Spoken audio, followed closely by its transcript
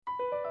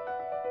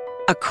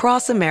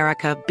Across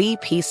America,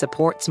 BP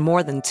supports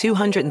more than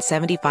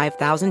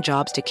 275,000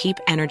 jobs to keep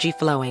energy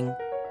flowing.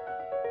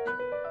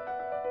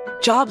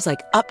 Jobs like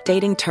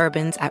updating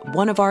turbines at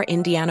one of our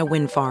Indiana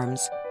wind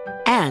farms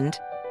and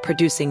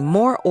producing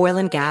more oil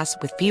and gas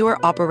with fewer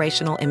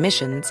operational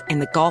emissions in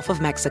the Gulf of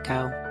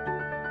Mexico.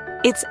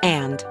 It's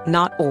and,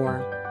 not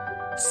or.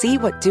 See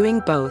what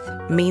doing both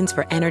means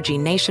for energy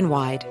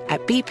nationwide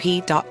at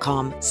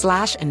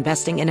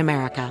bp.com/investing in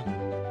America.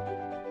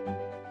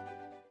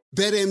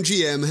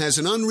 BetMGM has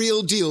an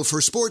unreal deal for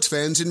sports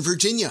fans in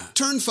Virginia.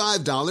 Turn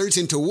 $5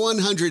 into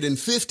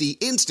 $150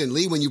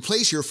 instantly when you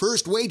place your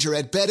first wager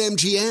at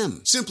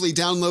BetMGM. Simply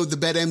download the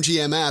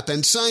BetMGM app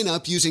and sign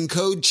up using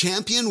code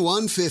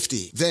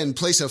CHAMPION150. Then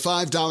place a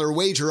 $5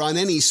 wager on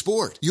any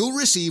sport. You'll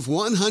receive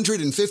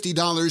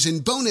 $150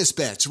 in bonus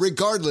bets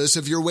regardless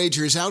of your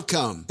wager's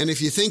outcome. And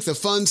if you think the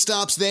fun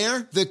stops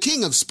there, the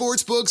King of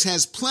Sportsbooks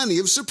has plenty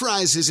of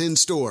surprises in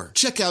store.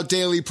 Check out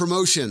daily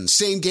promotions,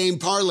 same-game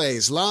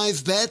parlays,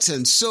 live bets,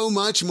 and so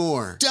much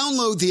more.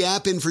 Download the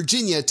app in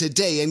Virginia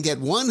today and get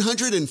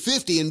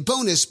 $150 in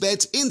bonus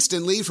bets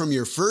instantly from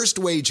your first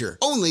wager.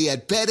 Only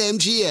at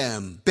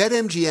BetMGM.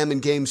 BetMGM and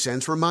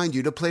GameSense remind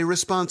you to play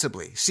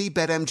responsibly. See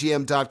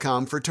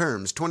BetMGM.com for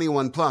terms.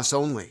 21 plus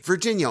only.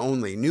 Virginia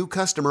only. New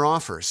customer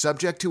offer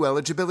subject to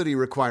eligibility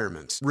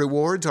requirements.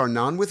 Rewards are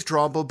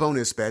non-withdrawable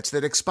bonus bets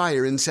that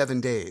expire in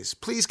 7 days.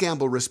 Please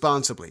gamble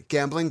responsibly.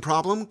 Gambling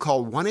problem?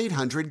 Call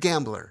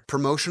 1-800-GAMBLER.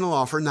 Promotional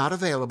offer not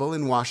available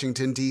in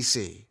Washington,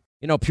 D.C.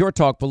 You know, Pure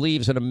Talk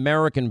believes in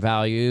American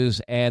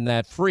values and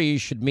that free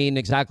should mean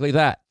exactly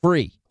that,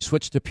 free.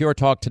 Switch to Pure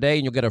Talk today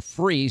and you'll get a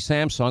free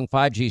Samsung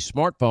 5G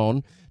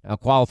smartphone. Now,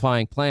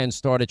 qualifying plans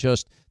start at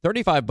just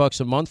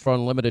 $35 a month for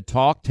unlimited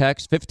talk,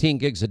 text, 15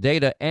 gigs of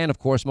data, and, of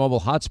course,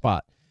 mobile hotspot.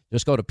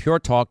 Just go to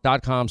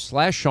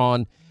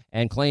puretalk.com/Sean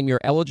and claim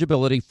your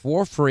eligibility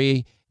for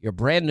free, your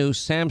brand new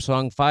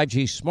Samsung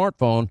 5G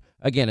smartphone.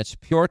 Again, it's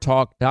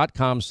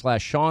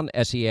puretalk.com/Sean,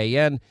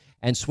 SEAN,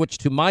 and switch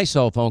to my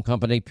cell phone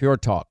company, Pure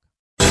Talk.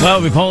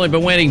 Well, we've only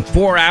been waiting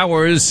 4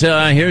 hours.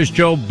 Here's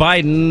Joe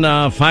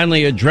Biden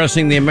finally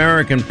addressing the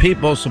American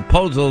people,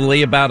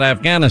 supposedly about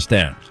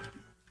Afghanistan.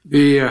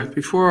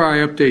 Before I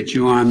update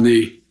you on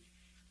the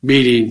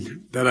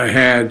meeting that I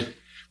had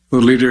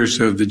with leaders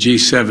of the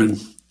G7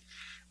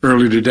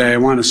 earlier today, I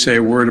want to say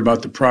a word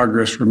about the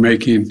progress we're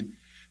making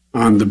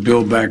on the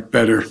Build Back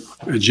Better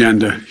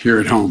agenda here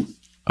at home.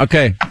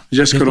 Okay,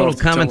 just a little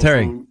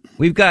commentary. Telephone.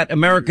 We've got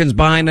Americans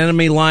behind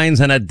enemy lines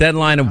and a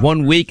deadline of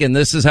 1 week, and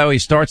this is how he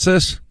starts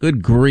this?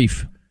 Good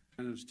grief.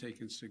 Has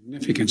taken a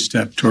significant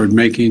step toward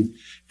making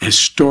a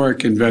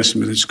historic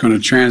investment that's going to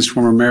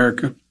transform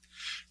America,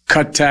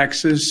 cut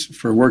taxes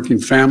for working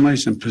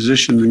families, and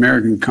position the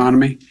American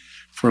economy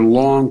for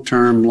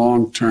long-term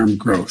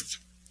growth.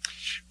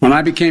 When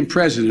I became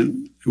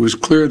president, it was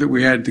clear that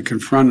we had to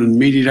confront an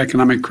immediate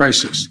economic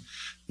crisis,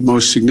 the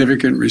most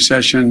significant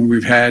recession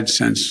we've had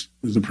since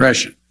the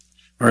Depression,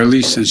 or at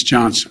least since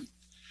Johnson.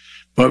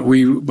 But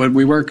we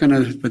weren't going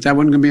to, but that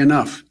wasn't going to be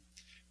enough.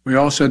 We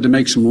also had to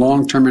make some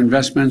long-term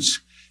investments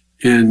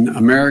in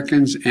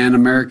Americans and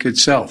America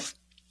itself.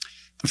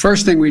 The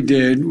first thing we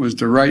did was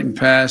to write and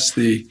pass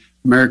the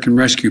American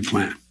Rescue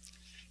Plan,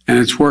 and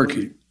it's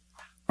working.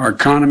 Our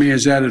economy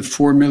has added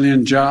 4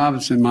 million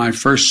jobs in my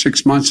first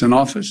 6 months in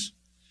office.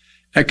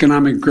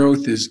 Economic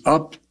growth is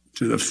up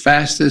to the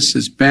fastest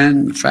it's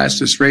been, the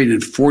fastest rate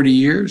in 40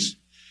 years,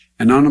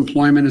 and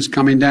unemployment is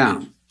coming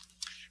down.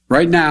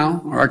 Right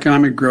now, our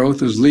economic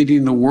growth is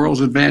leading the world's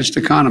advanced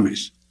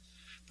economies.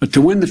 But to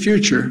win the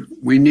future,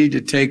 we need to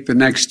take the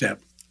next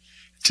step.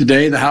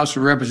 Today, the House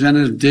of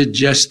Representatives did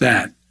just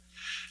that.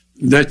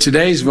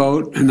 Today's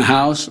vote in the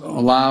House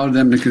allowed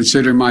them to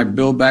consider my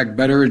Build Back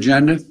Better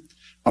agenda,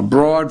 a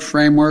broad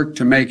framework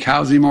to make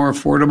housing more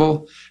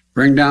affordable,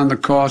 bring down the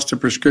cost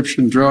of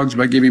prescription drugs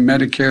by giving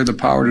Medicare the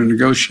power to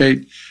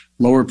negotiate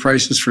lower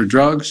prices for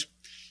drugs,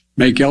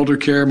 make elder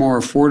care more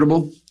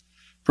affordable,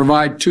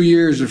 provide 2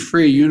 years of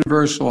free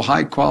universal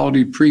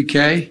high-quality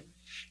pre-K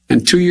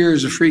and 2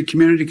 years of free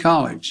community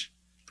college,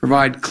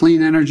 provide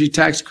clean energy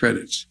tax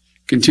credits,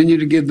 continue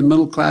to give the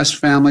middle-class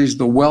families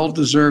the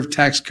well-deserved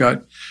tax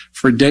cut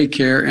for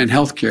daycare and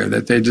health care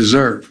that they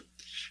deserve,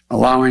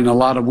 allowing a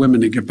lot of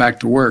women to get back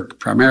to work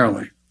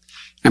primarily,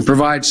 and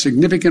provide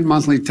significant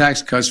monthly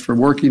tax cuts for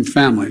working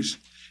families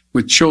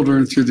with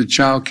children through the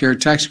child care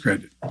tax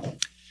credit.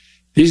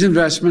 These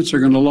investments are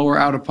going to lower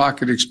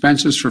out-of-pocket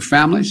expenses for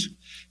families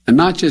and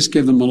not just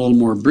give them a little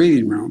more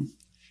breathing room.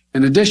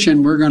 In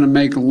addition, we're going to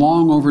make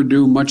long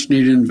overdue, much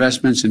needed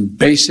investments in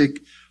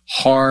basic,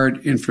 hard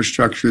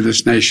infrastructure of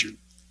this nation.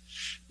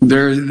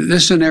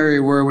 This is an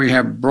area where we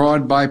have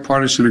broad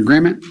bipartisan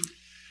agreement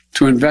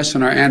to invest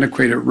in our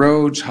antiquated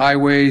roads,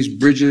 highways,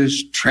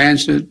 bridges,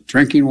 transit,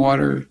 drinking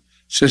water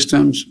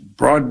systems,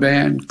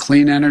 broadband,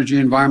 clean energy,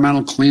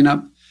 environmental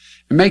cleanup,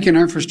 and making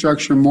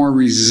infrastructure more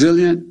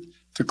resilient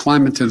to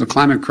the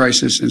climate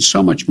crisis, and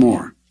so much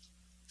more.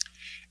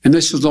 And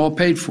this is all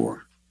paid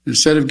for.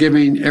 Instead of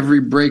giving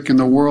every break in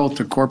the world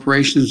to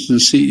corporations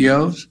and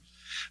CEOs,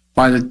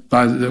 By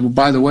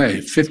the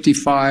way,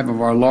 55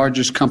 of our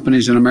largest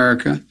companies in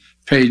America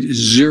paid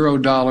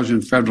 $0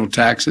 in federal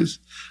taxes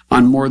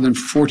on more than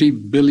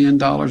 $40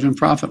 billion in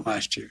profit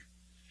last year.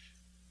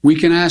 We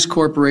can ask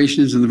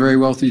corporations and the very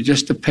wealthy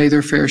just to pay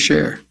their fair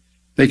share.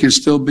 They can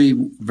still be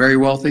very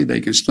wealthy.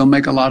 They can still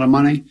make a lot of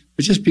money,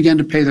 but just begin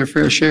to pay their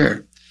fair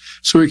share.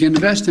 So we can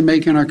invest in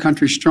making our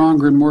country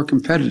stronger and more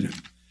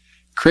competitive,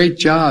 create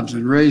jobs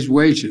and raise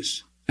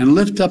wages, and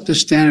lift up the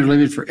standard of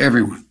living for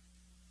everyone.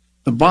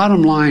 The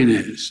bottom line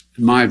is,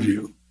 in my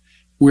view,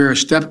 we're a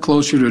step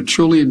closer to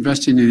truly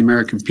investing in the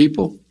American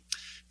people,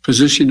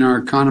 positioning our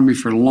economy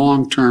for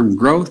long-term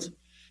growth,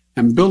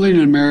 and building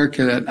an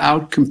America that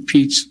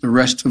outcompetes the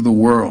rest of the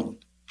world.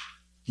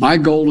 My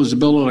goal is to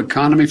build an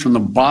economy from the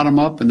bottom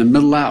up and the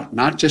middle out,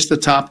 not just the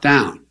top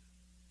down.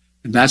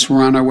 And that's what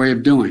we're on our way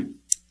of doing.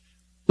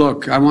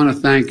 Look, I want to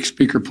thank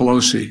Speaker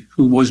Pelosi,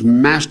 who was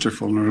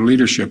masterful in her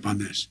leadership on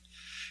this,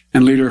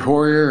 and Leader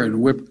Hoyer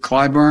and Whip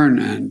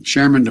Clyburn and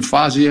Chairman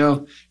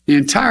DeFazio, the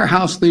entire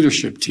House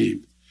leadership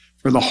team,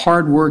 for the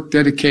hard work,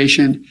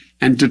 dedication,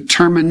 and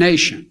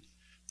determination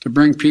to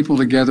bring people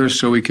together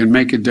so we can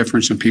make a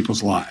difference in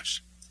people's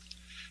lives.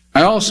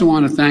 I also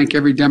want to thank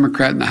every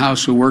Democrat in the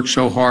House who worked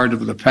so hard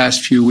over the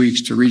past few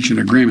weeks to reach an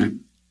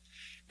agreement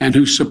and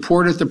who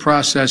supported the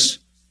process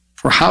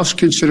for House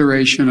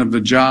consideration of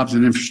the Jobs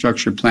and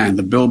Infrastructure Plan,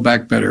 the Build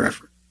Back Better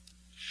effort.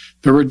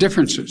 There were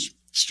differences,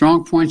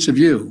 strong points of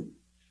view.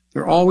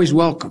 They're always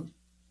welcome.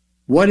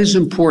 What is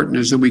important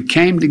is that we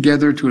came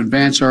together to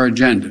advance our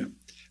agenda.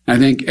 I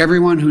think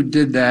everyone who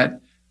did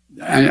that,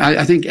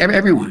 I think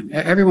everyone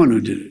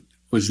who did it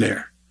was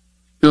there.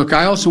 Look,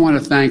 I also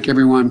want to thank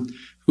everyone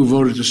who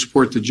voted to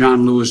support the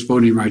John Lewis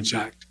Voting Rights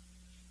Act.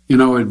 You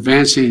know,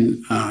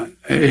 advancing,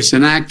 it's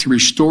an act to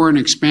restore and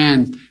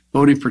expand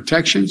voting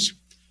protections,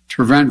 to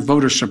prevent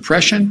voter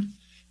suppression,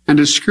 and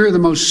to secure the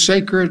most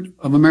sacred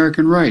of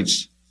American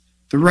rights,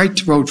 the right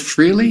to vote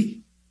freely,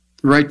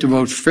 the right to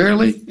vote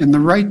fairly, and the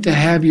right to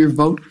have your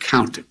vote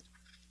counted.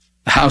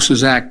 The House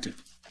is active.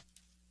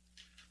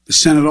 The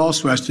Senate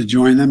also has to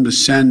join them to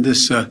send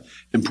this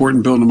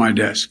important bill to my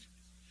desk.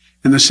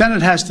 And the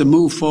Senate has to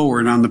move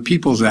forward on the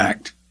People's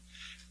Act,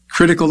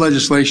 critical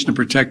legislation to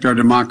protect our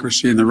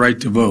democracy and the right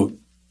to vote.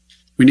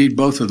 We need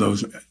both of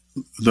those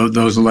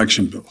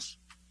election bills.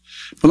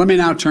 But let me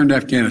now turn to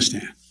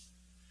Afghanistan.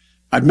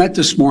 I've met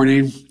this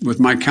morning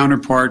with my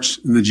counterparts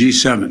in the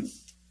G7,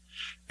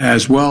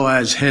 as well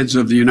as heads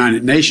of the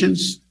United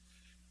Nations,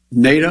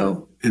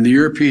 NATO, and the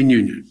European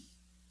Union.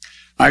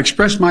 I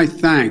express my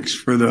thanks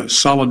for the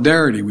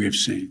solidarity we have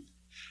seen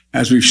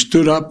as we've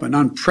stood up an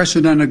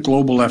unprecedented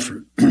global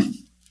effort. I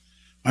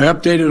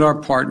updated our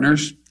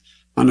partners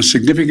on the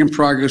significant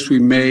progress we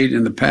made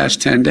in the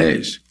past 10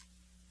 days.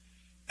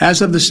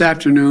 As of this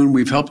afternoon,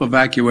 we've helped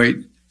evacuate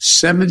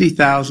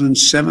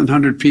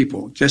 70,700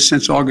 people just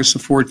since August the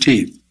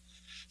 14th,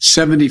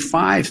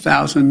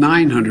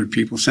 75,900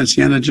 people since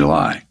the end of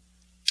July.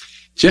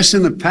 Just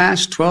in the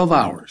past 12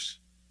 hours,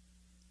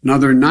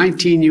 another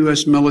 19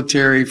 U.S.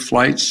 military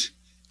flights,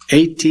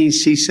 18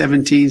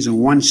 C-17s and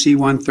 1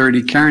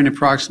 C-130 carrying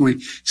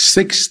approximately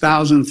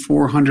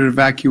 6,400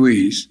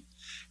 evacuees,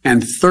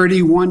 and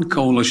 31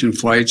 coalition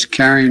flights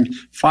carrying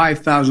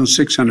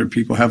 5,600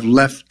 people have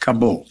left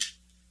Kabul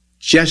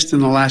just in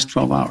the last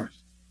 12 hours.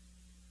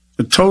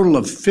 A total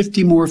of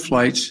 50 more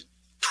flights,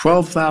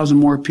 12,000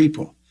 more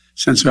people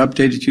since I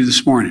updated you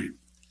this morning.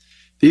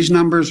 These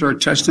numbers are a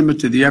testament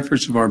to the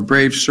efforts of our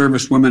brave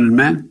service women and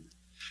men,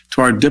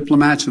 to our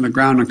diplomats on the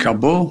ground in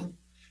Kabul,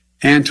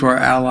 and to our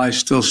allies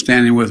still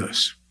standing with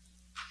us.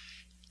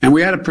 And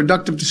we had a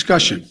productive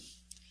discussion.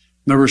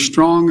 There was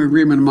strong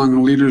agreement among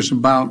the leaders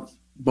about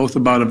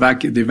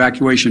the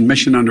evacuation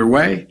mission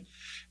underway,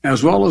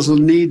 as well as the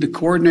need to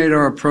coordinate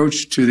our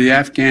approach to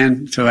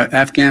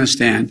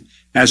Afghanistan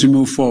as we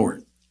move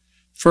forward.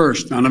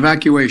 First, on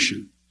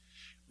evacuation,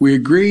 we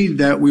agreed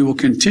that we will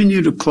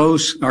continue to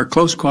close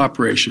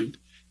cooperation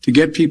to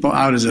get people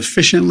out as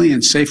efficiently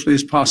and safely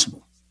as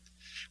possible.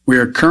 We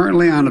are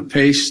currently on a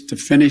pace to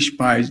finish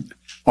by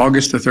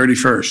August the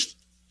 31st.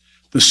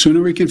 The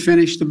sooner we can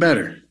finish, the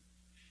better.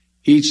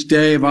 Each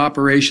day of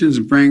operations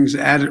brings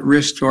added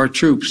risk to our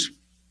troops.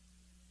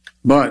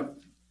 But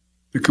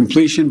the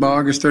completion by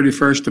August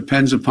 31st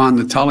depends upon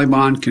the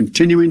Taliban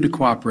continuing to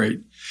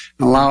cooperate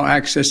and allow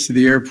access to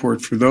the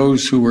airport for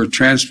those who were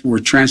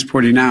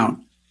transporting out,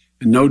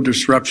 and no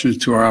disruptions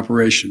to our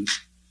operations.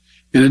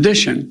 In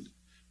addition,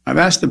 I've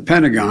asked the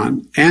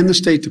Pentagon and the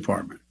State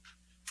Department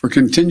for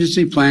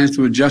contingency plans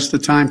to adjust the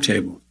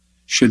timetable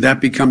should that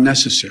become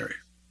necessary.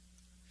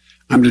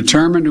 I'm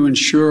determined to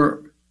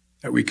ensure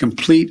that we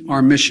complete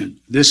our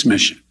mission, this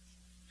mission.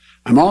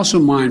 I'm also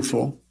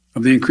mindful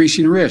of the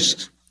increasing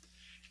risks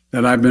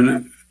that I've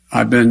been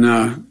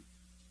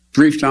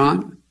briefed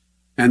on,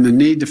 and the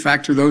need to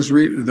factor those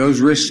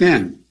risks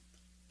in.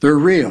 They're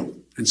real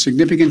and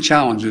significant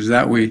challenges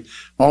that we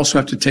also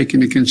have to take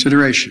into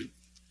consideration.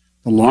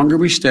 The longer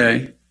we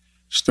stay,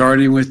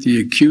 starting with the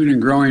acute and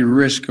growing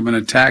risk of an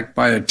attack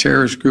by a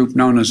terrorist group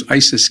known as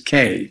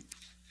ISIS-K,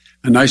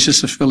 an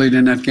ISIS affiliate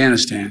in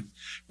Afghanistan,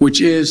 which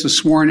is a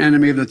sworn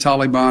enemy of the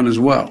Taliban as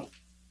well.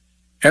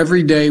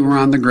 Every day we're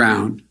on the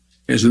ground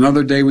is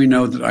another day we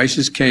know that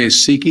ISIS-K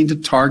is seeking to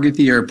target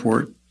the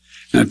airport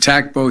and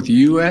attack both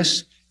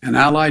U.S. and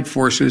allied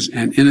forces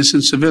and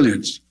innocent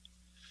civilians.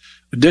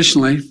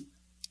 Additionally,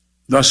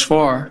 thus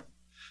far,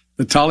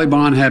 the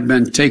Taliban have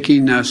been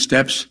taking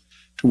steps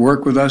to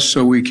work with us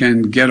so we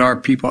can get our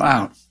people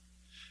out.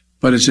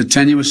 But it's a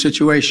tenuous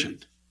situation.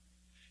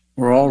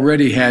 We're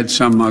already had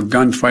some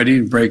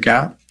gunfighting break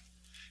out.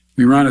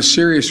 We run a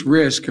serious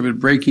risk of it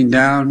breaking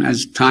down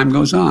as time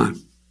goes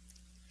on.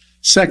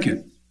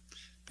 Second,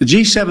 the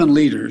G7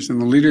 leaders and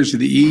the leaders of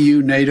the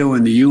EU, NATO,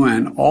 and the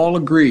UN all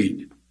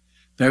agreed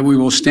that we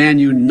will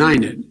stand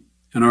united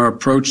in our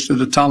approach to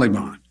the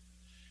Taliban.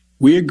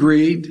 We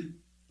agreed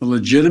the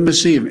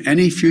legitimacy of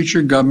any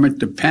future government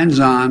depends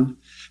on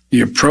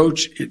the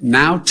approach it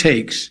now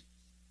takes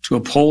to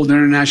uphold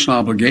international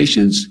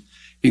obligations,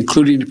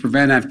 including to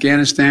prevent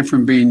Afghanistan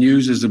from being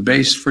used as a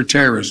base for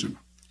terrorism.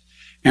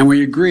 And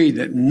we agreed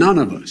that none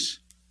of us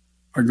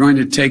are going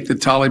to take the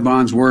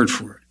Taliban's word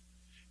for it.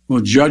 We'll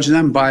judge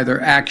them by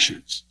their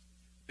actions,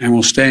 and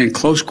we'll stay in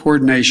close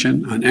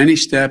coordination on any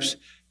steps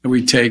that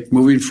we take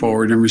moving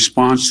forward in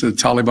response to the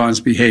Taliban's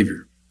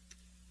behavior.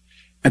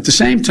 At the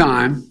same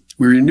time,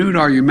 we renewed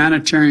our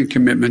humanitarian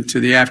commitment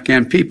to the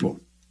Afghan people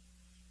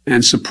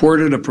and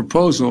supported a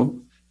proposal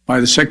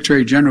by the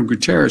Secretary General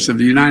Guterres of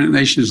the United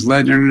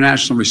Nations-led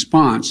international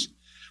response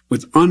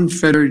with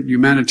unfettered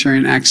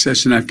humanitarian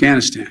access in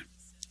Afghanistan.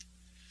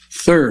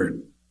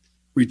 Third,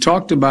 we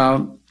talked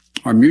about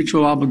our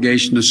mutual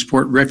obligation to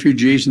support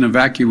refugees and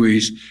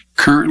evacuees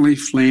currently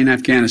fleeing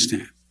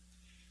Afghanistan.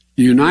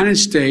 The United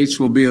States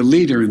will be a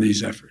leader in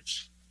these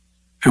efforts,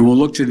 and we'll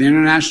look to the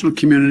international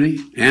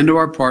community and to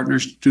our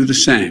partners to do the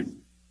same.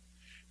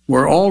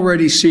 We're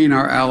already seeing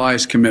our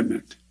allies'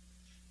 commitment.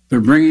 They're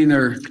bringing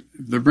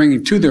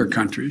to their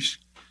countries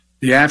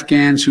the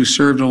Afghans who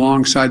served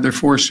alongside their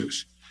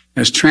forces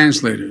as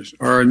translators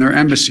or in their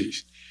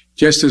embassies,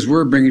 just as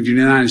we're bringing to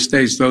the United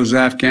States those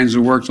Afghans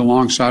who worked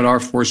alongside our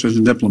forces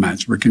and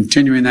diplomats. We're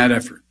continuing that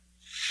effort.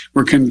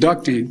 We're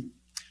conducting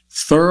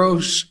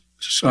thorough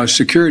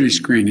security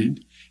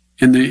screening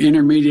in the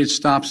intermediate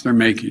stops they're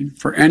making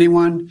for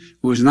anyone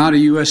who is not a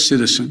U.S.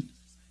 citizen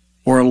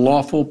or a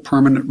lawful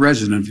permanent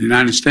resident of the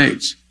United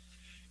States.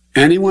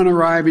 Anyone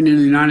arriving in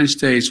the United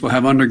States will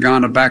have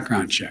undergone a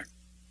background check.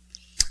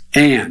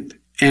 And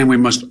we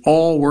must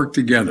all work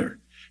together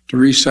to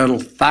resettle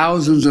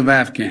thousands of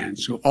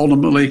Afghans who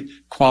ultimately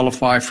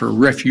qualify for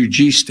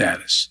refugee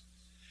status.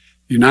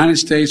 The United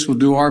States will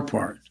do our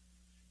part,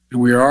 and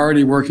we are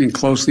already working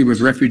closely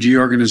with refugee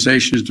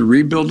organizations to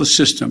rebuild a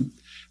system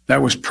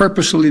that was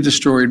purposely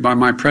destroyed by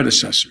my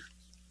predecessor.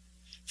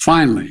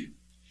 Finally,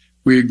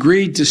 we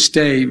agreed to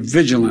stay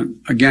vigilant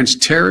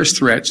against terrorist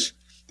threats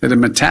that have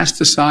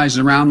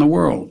metastasized around the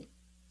world.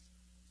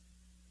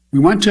 We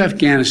went to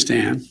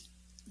Afghanistan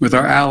with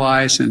our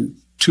allies in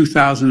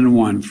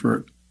 2001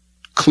 for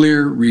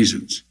clear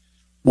reasons.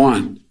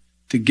 One,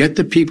 to get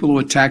the people who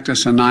attacked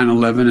us on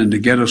 9/11 and to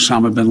get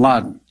Osama bin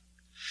Laden,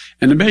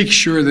 and to make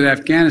sure that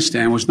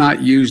Afghanistan was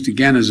not used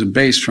again as a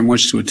base from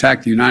which to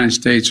attack the United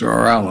States or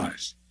our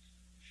allies.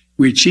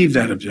 We achieved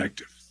that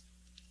objective.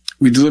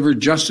 We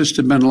delivered justice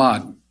to bin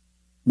Laden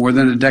more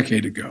than a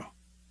decade ago.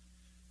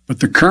 But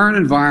the current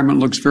environment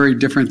looks very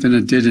different than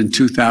it did in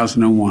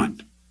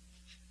 2001.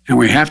 And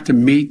we have to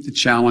meet the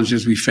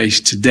challenges we face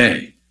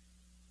today.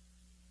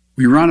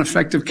 We run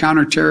effective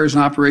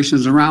counterterrorism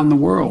operations around the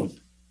world,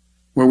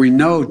 where we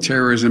know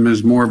terrorism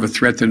is more of a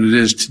threat than it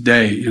is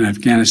today in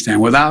Afghanistan,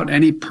 without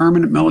any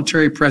permanent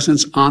military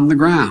presence on the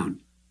ground.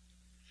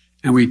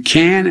 And we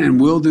can and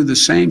will do the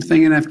same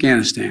thing in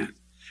Afghanistan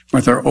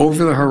with our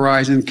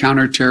over-the-horizon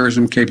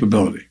counterterrorism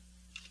capability.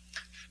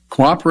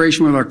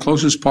 Cooperation with our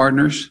closest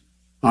partners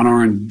on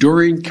our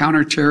enduring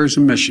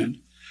counterterrorism mission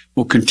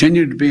will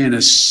continue to be an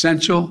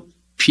essential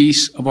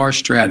piece of our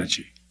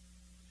strategy.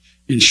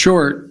 In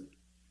short,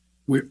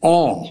 we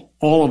all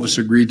of us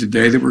agreed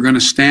today that we're going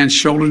to stand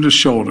shoulder to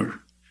shoulder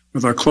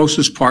with our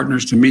closest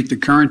partners to meet the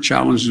current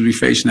challenges we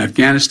face in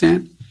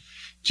Afghanistan,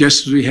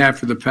 just as we have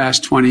for the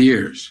past 20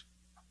 years.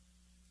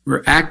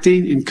 We're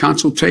acting in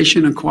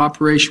consultation and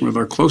cooperation with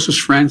our closest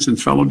friends and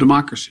fellow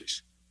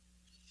democracies.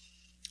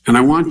 And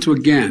I want to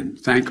again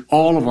thank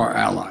all of our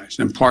allies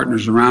and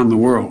partners around the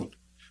world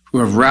who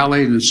have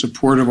rallied in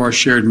support of our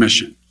shared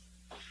mission.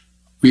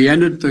 We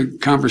ended the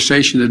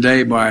conversation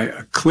today by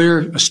a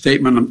clear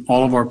statement on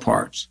all of our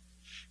parts.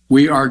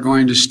 We are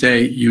going to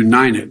stay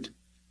united,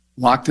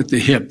 locked at the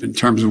hip in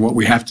terms of what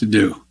we have to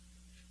do.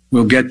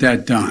 We'll get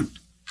that done.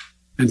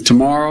 And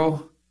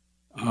tomorrow,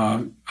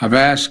 I've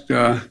asked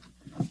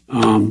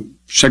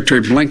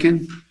Secretary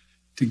Blinken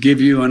to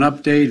give you an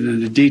update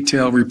and a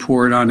detailed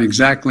report on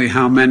exactly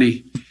how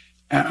many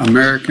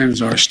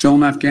Americans are still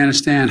in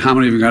Afghanistan, how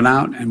many have gone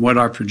out, and what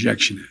our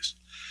projection is.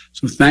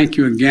 So thank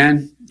you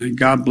again, and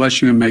God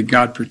bless you, and may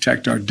God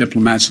protect our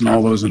diplomats and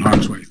all those in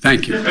harm's way.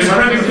 Thank you.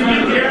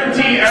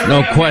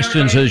 No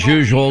questions as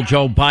usual.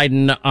 Joe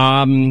Biden,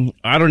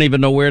 I don't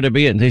even know where to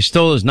begin. He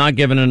still has not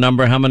given a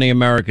number how many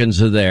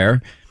Americans are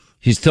there.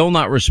 He's still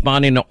not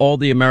responding to all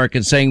the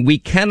Americans saying we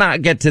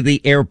cannot get to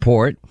the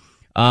airport.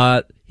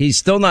 He's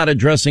still not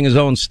addressing his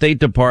own State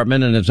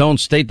Department, and his own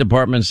State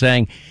Department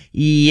saying,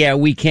 yeah,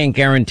 we can't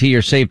guarantee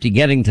your safety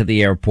getting to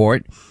the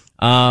airport.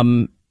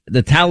 The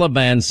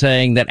Taliban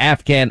saying that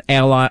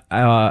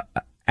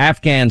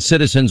Afghan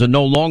citizens are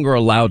no longer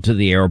allowed to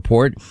the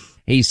airport.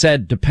 He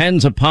said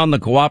depends upon the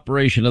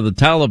cooperation of the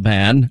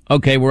Taliban.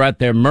 Okay, we're at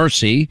their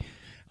mercy,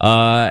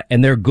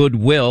 and their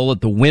goodwill,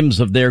 at the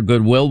whims of their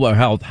goodwill. We're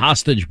held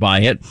hostage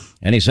by it.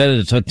 And he said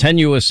it's a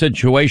tenuous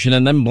situation,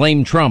 and then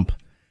blame Trump.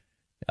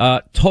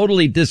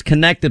 Totally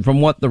disconnected from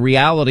what the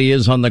reality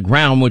is on the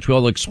ground, which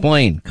we'll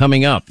explain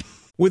coming up.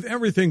 With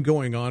everything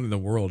going on in the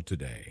world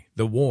today,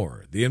 the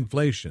war, the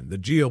inflation, the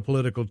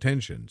geopolitical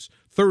tensions,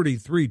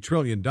 $33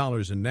 trillion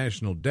in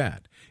national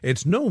debt,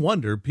 it's no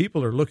wonder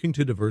people are looking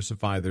to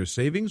diversify their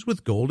savings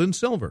with gold and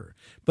silver.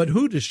 But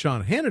who does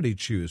Sean Hannity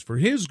choose for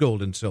his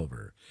gold and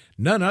silver?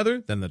 None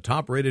other than the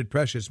top-rated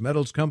precious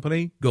metals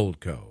company,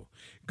 Goldco.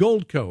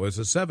 Goldco is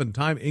a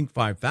 7-time Inc.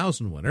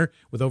 5000 winner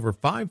with over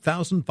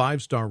 5,000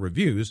 five-star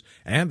reviews,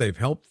 and they've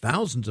helped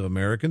thousands of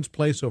Americans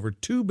place over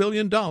 $2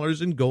 billion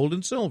in gold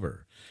and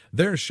silver.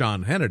 They're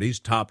Sean Hannity's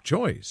top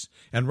choice.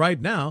 And right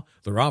now,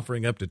 they're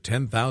offering up to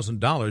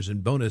 $10,000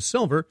 in bonus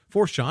silver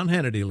for Sean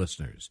Hannity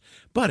listeners.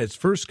 But it's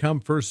first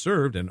come, first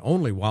served, and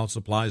only while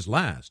supplies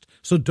last.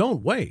 So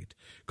don't wait.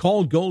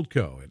 Call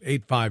Goldco at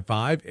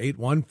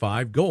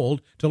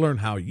 855-815-GOLD to learn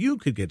how you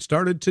could get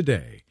started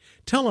today.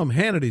 Tell them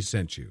Hannity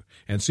sent you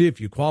and see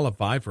if you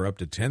qualify for up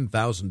to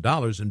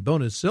 $10,000 in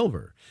bonus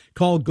silver.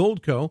 Call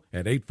Goldco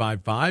at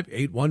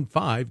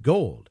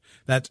 855-815-GOLD.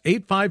 That's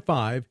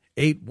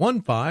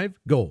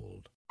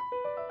 855-815-GOLD.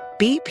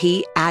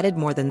 BP added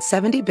more than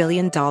 $70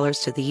 billion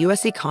to the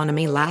U.S.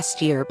 economy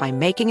last year by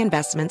making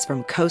investments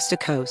from coast to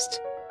coast.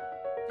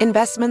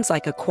 Investments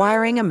like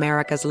acquiring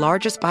America's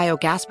largest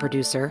biogas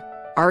producer,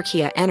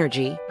 Archaea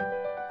Energy,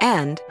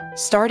 and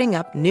starting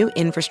up new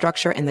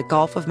infrastructure in the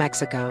Gulf of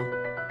Mexico.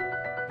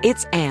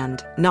 It's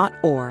and, not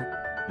or.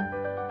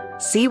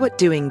 See what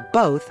doing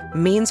both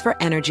means for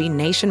energy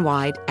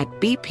nationwide at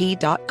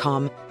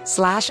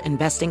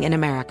bp.com/investing in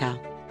America.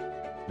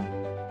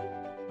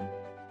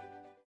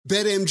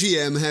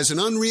 BetMGM has an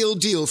unreal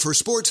deal for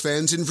sports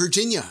fans in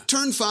Virginia.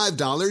 Turn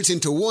 $5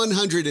 into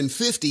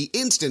 $150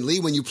 instantly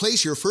when you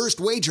place your first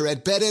wager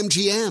at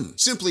BetMGM.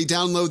 Simply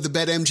download the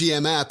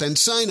BetMGM app and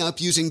sign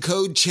up using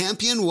code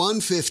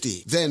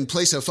CHAMPION150. Then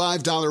place a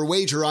 $5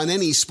 wager on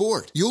any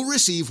sport. You'll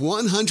receive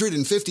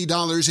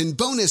 $150 in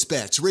bonus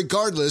bets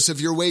regardless of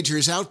your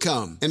wager's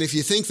outcome. And if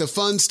you think the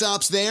fun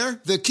stops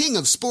there, the King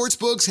of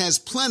Sportsbooks has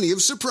plenty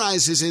of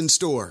surprises in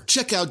store.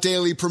 Check out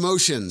daily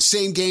promotions,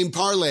 same-game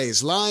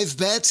parlays, live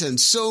bets, and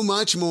so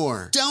much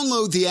more.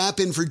 Download the app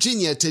in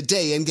Virginia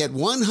today and get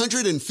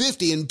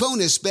 $150 in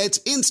bonus bets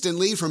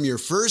instantly from your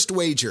first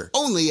wager.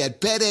 Only at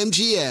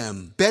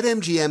BetMGM.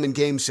 BetMGM and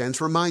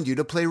GameSense remind you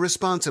to play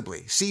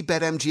responsibly. See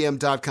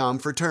BetMGM.com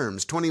for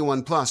terms.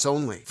 21 plus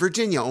only.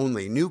 Virginia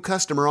only. New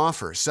customer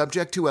offer.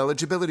 Subject to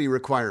eligibility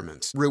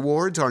requirements.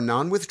 Rewards are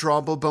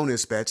non-withdrawable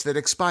bonus bets that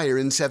expire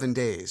in 7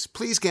 days.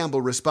 Please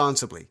gamble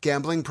responsibly.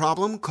 Gambling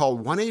problem? Call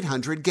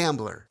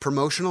 1-800-GAMBLER.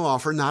 Promotional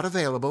offer not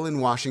available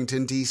in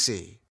Washington,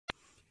 D.C.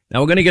 Now,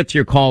 we're going to get to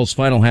your calls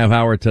final half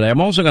hour today. I'm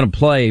also going to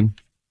play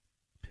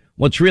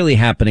what's really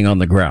happening on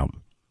the ground.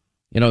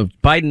 You know,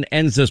 Biden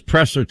ends this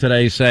presser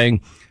today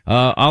saying,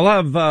 I'll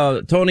have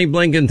Tony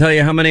Blinken tell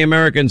you how many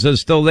Americans are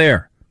still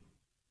there.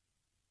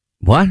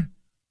 What?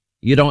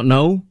 You don't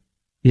know?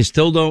 You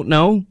still don't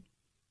know?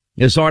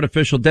 This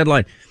artificial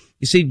deadline.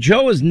 You see,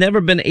 Joe has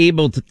never been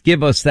able to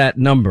give us that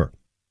number.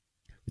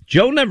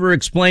 Joe never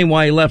explained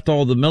why he left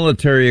all the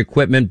military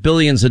equipment,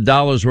 billions of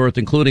dollars worth,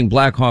 including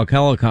Black Hawk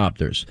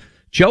helicopters.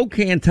 Joe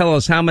can't tell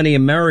us how many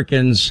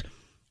Americans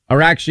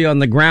are actually on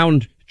the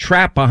ground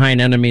trapped behind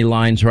enemy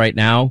lines right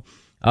now.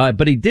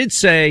 But he did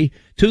say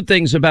two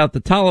things about the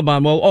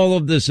Taliban. Well, all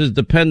of this is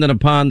dependent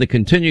upon the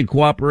continued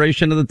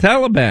cooperation of the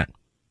Taliban.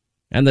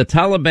 And the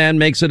Taliban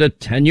makes it a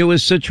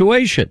tenuous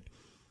situation.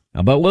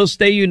 But we'll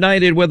stay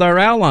united with our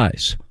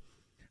allies.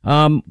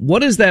 What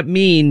does that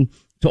mean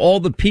to all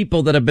the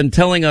people that have been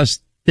telling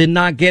us they're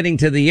not getting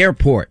to the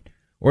airport?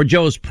 Or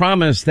Joe's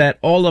promise that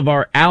all of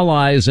our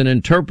allies and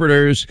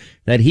interpreters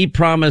that he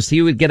promised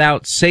he would get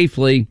out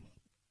safely,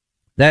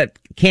 the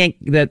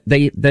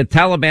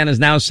Taliban is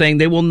now saying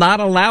they will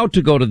not allow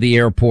to go to the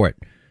airport.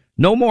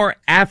 No more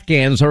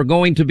Afghans are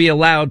going to be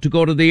allowed to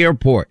go to the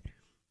airport.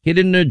 He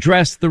didn't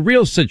address the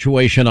real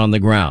situation on the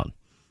ground.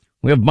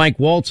 We have Mike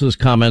Waltz's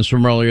comments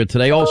from earlier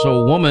today. Also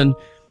a woman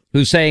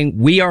who's saying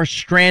we are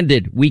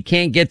stranded. We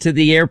can't get to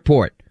the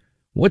airport.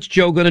 What's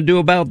Joe going to do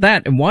about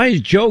that? And why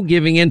is Joe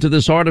giving in to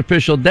this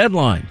artificial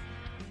deadline?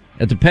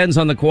 It depends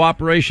on the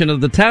cooperation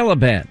of the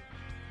Taliban.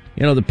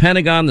 You know, the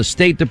Pentagon, the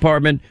State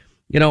Department,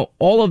 you know,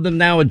 all of them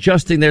now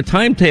adjusting their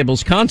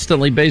timetables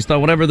constantly based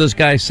on whatever this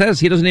guy says.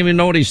 He doesn't even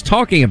know what he's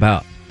talking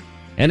about.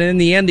 And in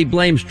the end, he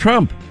blames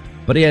Trump.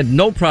 but he had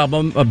no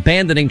problem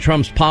abandoning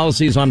Trump's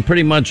policies on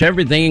pretty much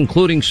everything,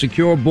 including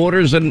secure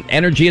borders and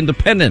energy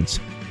independence,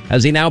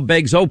 as he now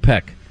begs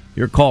OPEC.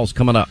 Your call's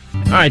coming up.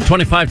 All right,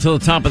 25 to the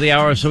top of the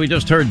hour. So we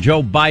just heard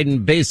Joe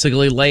Biden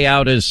basically lay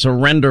out his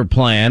surrender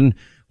plan,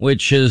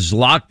 which is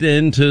locked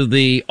into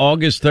the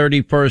August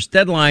 31st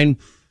deadline.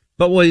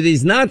 But what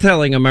he's not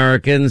telling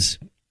Americans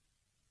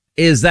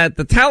is that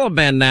the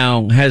Taliban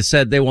now has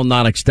said they will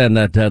not extend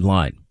that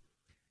deadline.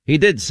 He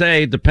did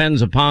say it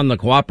depends upon the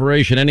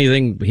cooperation.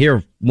 Anything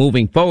here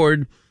moving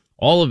forward,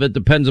 all of it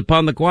depends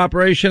upon the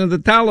cooperation of the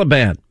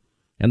Taliban.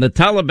 And the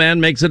Taliban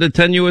makes it a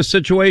tenuous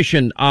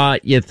situation.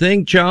 You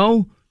think,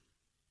 Joe?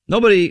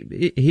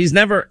 He's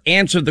never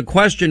answered the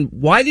question.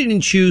 Why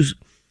didn't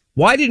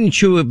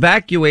you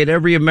evacuate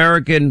every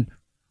American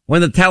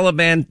when the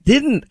Taliban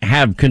didn't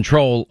have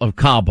control of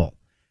Kabul?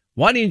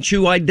 Why didn't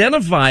you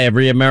identify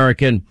every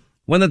American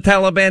when the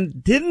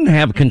Taliban didn't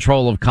have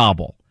control of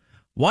Kabul?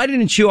 Why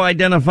didn't you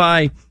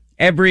identify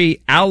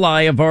every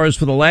ally of ours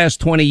for the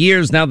last 20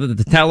 years now that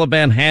the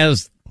Taliban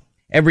has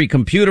every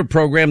computer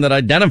program that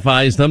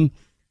identifies them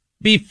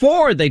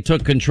before they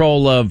took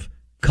control of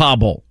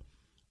Kabul?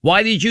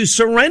 Why did you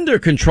surrender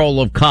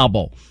control of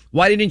Kabul?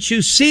 Why didn't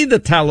you see the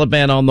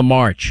Taliban on the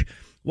march?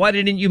 Why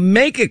didn't you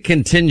make a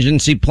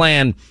contingency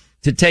plan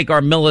to take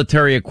our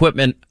military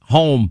equipment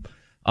home,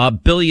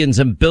 billions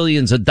and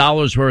billions of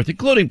dollars worth,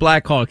 including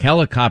Black Hawk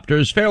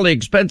helicopters, fairly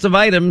expensive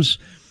items,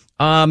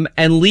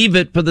 and leave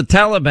it for the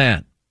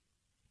Taliban?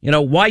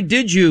 Why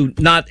did you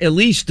not at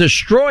least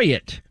destroy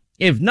it?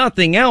 If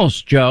nothing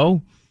else,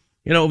 Joe,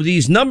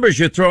 these numbers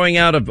you're throwing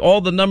out of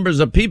all the numbers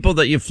of people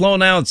that you've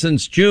flown out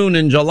since June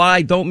and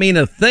July don't mean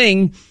a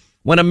thing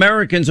when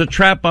Americans are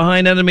trapped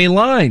behind enemy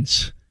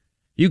lines.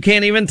 You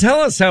can't even tell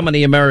us how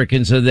many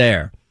Americans are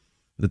there.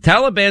 The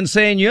Taliban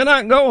saying you're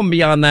not going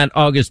beyond that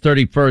August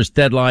 31st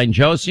deadline,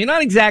 Joe. So you're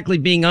not exactly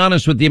being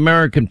honest with the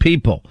American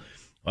people.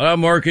 But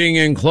I'm working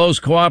in close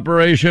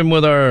cooperation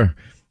with our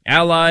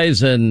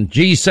allies and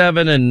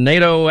G7 and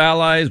NATO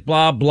allies,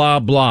 blah, blah,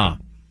 blah.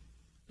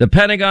 The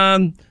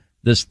Pentagon,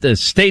 the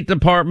State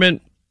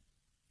Department,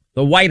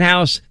 the White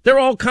House, they're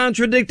all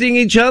contradicting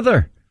each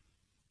other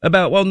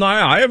about, well, no,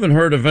 I haven't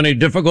heard of any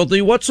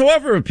difficulty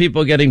whatsoever of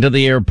people getting to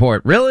the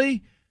airport.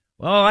 Really?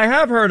 Well, I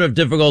have heard of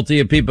difficulty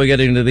of people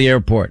getting to the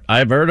airport.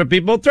 I've heard of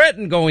people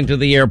threaten going to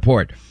the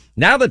airport.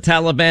 Now the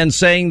Taliban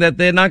saying that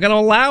they're not going to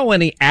allow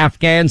any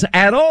Afghans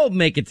at all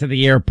make it to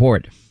the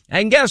airport.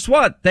 And guess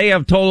what? They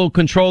have total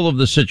control of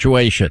the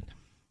situation.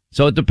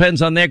 So it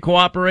depends on their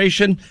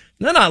cooperation.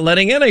 They're not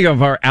letting any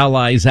of our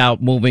allies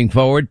out moving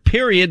forward,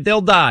 period.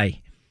 They'll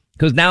die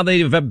because now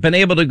they've been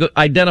able to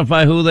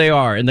identify who they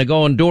are, and they're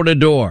going door to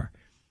door.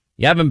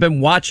 You haven't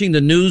been watching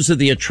the news of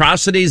the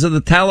atrocities of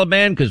the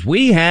Taliban? Because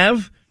we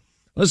have.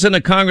 Listen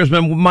to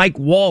Congressman Mike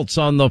Waltz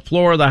on the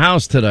floor of the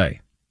House today.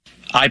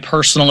 I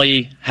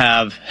personally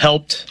have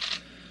helped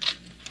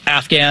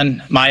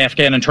my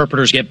Afghan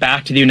interpreters get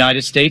back to the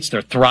United States.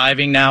 They're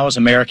thriving now as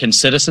American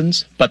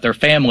citizens, but their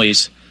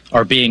families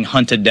are being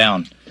hunted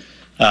down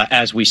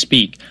as we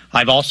speak.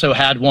 I've also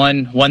had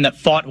one that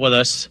fought with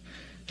us.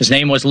 His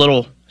name was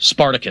Little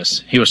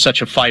Spartacus. He was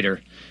such a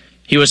fighter.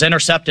 He was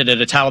intercepted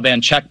at a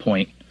Taliban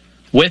checkpoint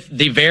with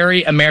the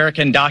very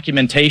American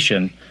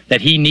documentation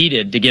that he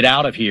needed to get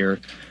out of here.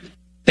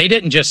 They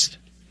didn't just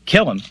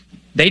kill him.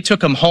 They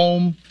took him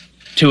home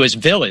to his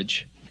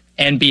village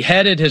and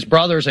beheaded his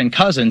brothers and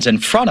cousins in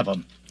front of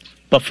him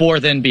before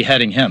then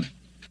beheading him.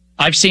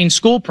 I've seen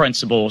school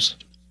principals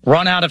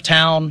run out of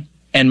town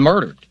and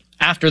murdered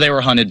after they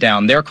were hunted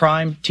down. Their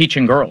crime,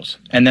 teaching girls.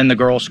 And then the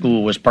girls'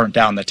 school was burnt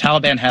down. The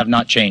Taliban have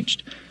not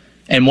changed.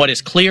 And what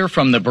is clear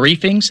from the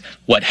briefings,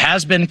 what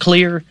has been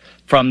clear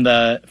from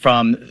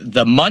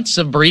the months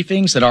of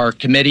briefings that our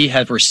committee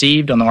has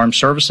received on the Armed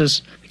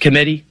Services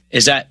Committee,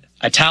 is that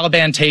a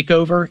Taliban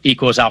takeover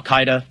equals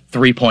Al-Qaeda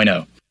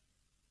 3.0.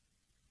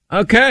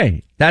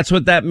 Okay, that's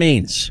what that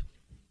means.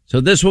 So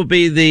this will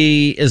be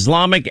the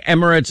Islamic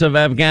Emirates of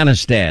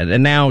Afghanistan.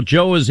 And now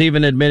Joe is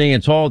even admitting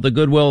it's all the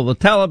goodwill of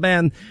the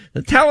Taliban.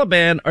 The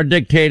Taliban are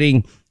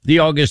dictating the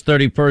August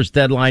 31st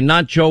deadline,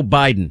 not Joe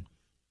Biden.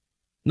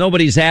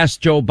 Nobody's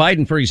asked Joe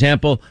Biden, for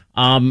example,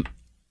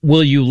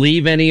 will you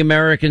leave any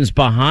Americans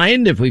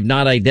behind if we've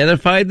not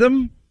identified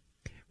them?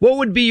 What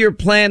would be your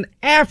plan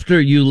after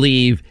you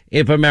leave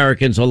if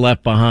Americans are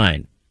left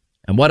behind?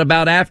 And what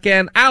about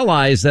Afghan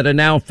allies that are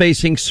now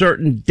facing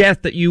certain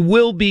death that you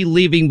will be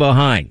leaving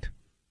behind?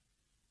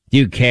 Do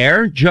you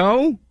care,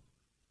 Joe?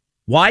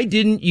 Why,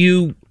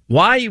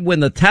 when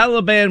the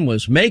Taliban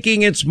was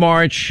making its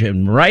march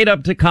and right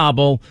up to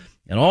Kabul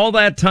and all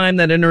that time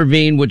that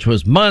intervened, which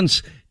was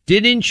months,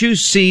 didn't you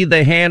see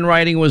the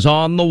handwriting was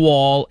on the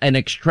wall and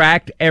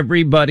extract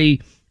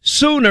everybody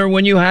sooner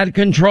when you had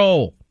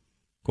control?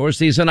 Of course,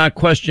 these are not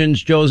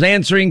questions Joe's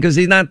answering because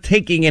he's not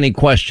taking any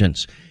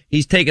questions.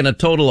 He's taken a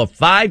total of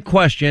 5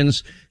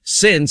 questions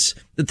since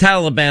the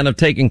Taliban have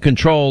taken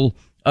control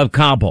of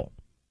Kabul.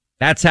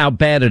 That's how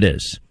bad it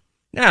is.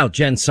 Now,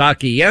 Jen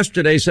Psaki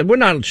yesterday said, we're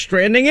not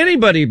stranding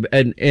anybody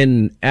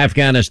in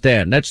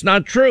Afghanistan. That's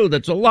not true.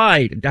 That's a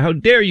lie. How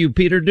dare you,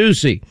 Peter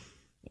Doocy?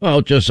 Well,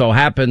 it just so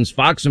happens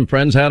Fox and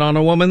Friends had on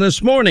a woman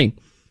this morning.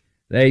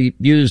 They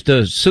used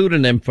a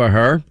pseudonym for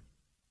her,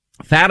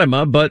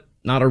 Fatima, but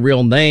not a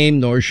real name,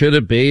 nor should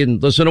it be.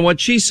 And listen to what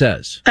she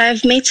says.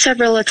 I've made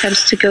several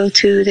attempts to go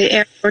to the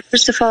airport.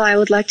 First of all, I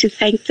would like to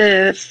thank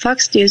the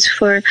Fox News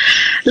for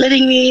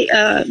letting me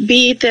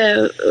be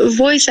the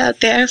voice out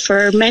there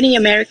for many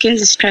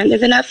Americans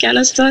stranded in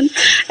Afghanistan.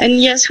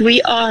 And yes,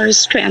 we are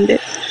stranded.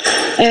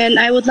 And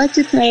I would like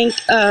to thank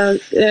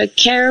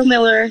Carol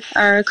Miller,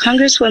 our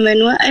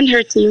Congresswoman, and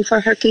her team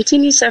for her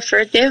continuous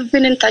effort. They have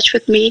been in touch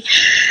with me,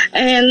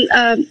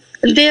 and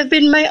they have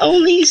been my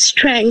only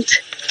strength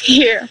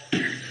here.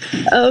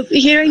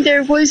 Hearing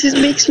their voices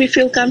makes me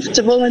feel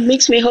comfortable and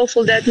makes me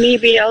hopeful that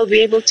maybe I'll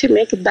be able to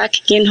make it back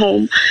again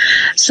home.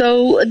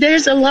 So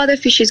there's a lot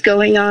of issues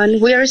going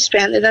on. We are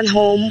stranded at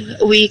home.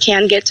 We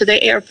can't get to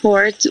the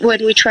airport.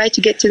 When we try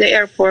to get to the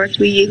airport,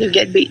 we either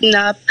get beaten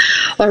up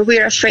or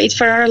we're afraid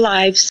for our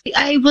lives.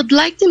 I would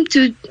like them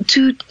to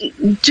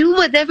do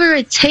whatever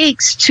it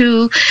takes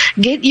to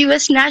get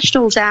U.S.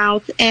 nationals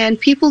out and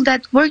people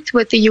that worked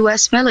with the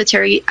U.S.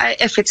 military,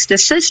 if it's the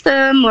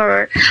system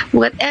or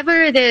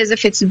whatever it is,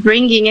 if it's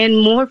bringing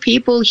in more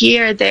people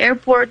here at the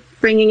airport,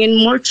 bringing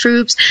in more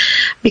troops,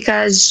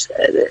 because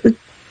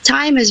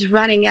time is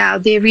running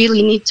out. They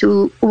really need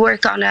to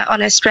work on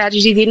a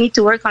strategy. They need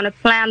to work on a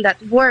plan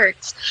that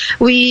works.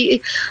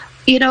 We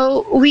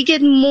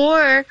get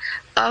more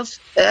of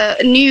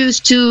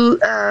news to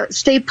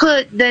stay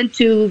put than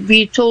to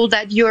be told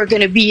that you're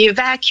going to be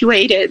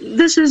evacuated.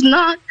 This is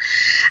not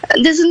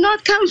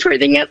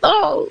comforting at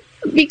all,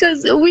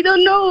 because we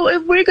don't know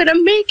if we're going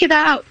to make it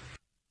out.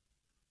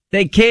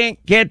 They can't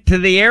get to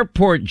the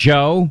airport,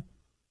 Joe.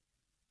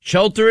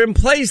 Shelter in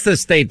place, the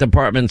State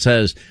Department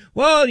says.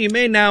 Well, you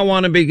may now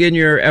want to begin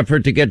your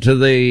effort to get to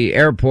the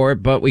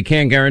airport, but we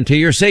can't guarantee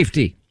your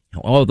safety.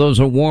 Oh, those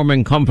are warm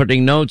and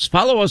comforting notes.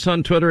 Follow us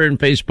on Twitter and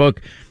Facebook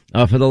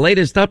for the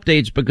latest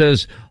updates,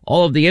 because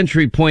all of the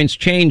entry points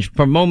change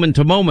from moment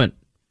to moment.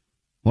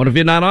 What if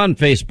you're not on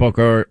Facebook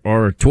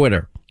or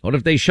Twitter? What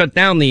if they shut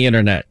down the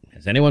internet?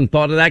 Has anyone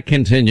thought of that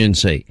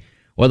contingency?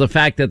 Or the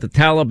fact that the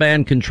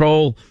Taliban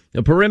control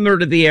the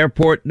perimeter of the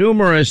airport,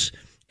 numerous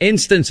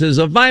instances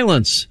of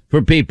violence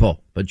for people.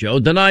 But Joe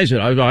denies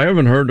it. I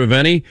haven't heard of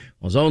any.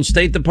 His own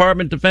State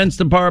Department, Defense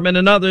Department,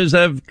 and others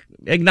have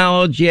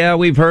acknowledged, yeah,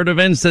 we've heard of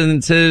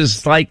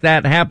instances like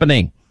that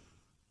happening.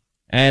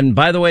 And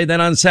by the way,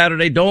 then on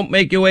Saturday, don't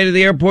make your way to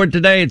the airport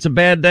today. It's a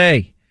bad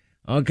day.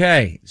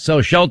 Okay,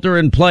 so shelter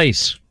in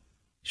place.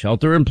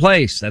 Shelter in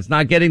place. That's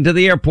not getting to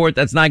the airport.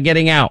 That's not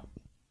getting out.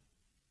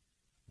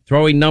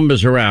 Throwing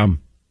numbers around.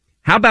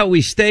 How about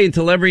we stay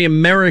until every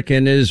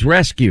American is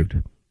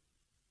rescued?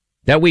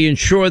 That we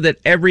ensure that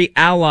every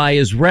ally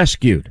is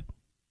rescued.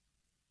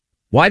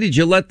 Why did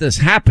you let this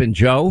happen,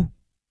 Joe?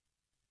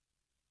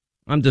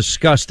 I'm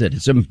disgusted.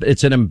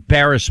 It's an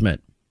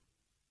embarrassment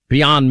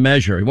beyond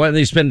measure. Why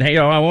they spend? Hey,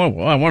 I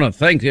want to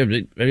thank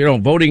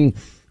Voting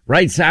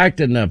Rights Act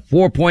and the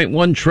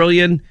 $4.1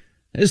 trillion.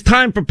 It's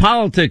time for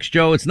politics,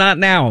 Joe. It's not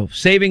now.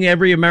 Saving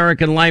every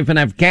American life in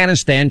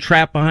Afghanistan,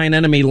 trapped behind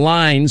enemy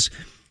lines,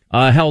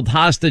 held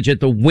hostage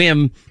at the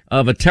whim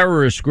of a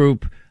terrorist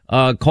group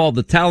called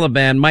the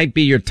Taliban, might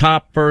be your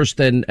top, first,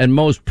 and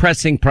most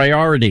pressing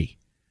priority.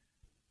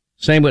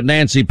 Same with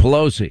Nancy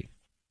Pelosi.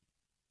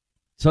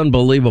 It's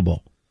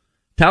unbelievable.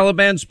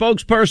 Taliban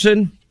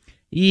spokesperson,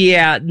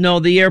 yeah, no,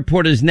 the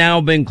airport has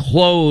now been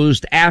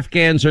closed.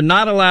 Afghans are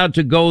not allowed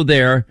to go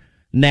there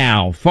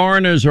now.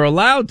 Foreigners are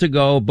allowed to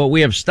go, but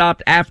we have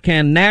stopped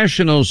Afghan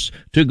nationals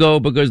to go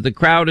because the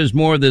crowd is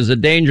more. There's a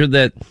danger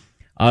that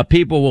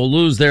people will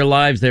lose their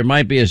lives. There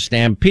might be a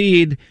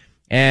stampede.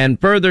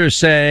 And further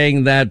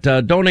saying that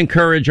don't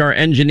encourage our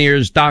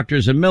engineers,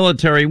 doctors, and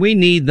military. We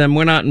need them.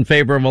 We're not in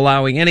favor of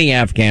allowing any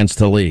Afghans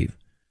to leave.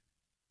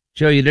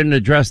 Joe, you didn't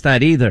address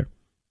that either.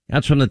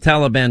 That's from the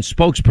Taliban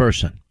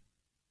spokesperson.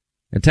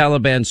 The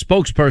Taliban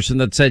spokesperson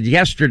that said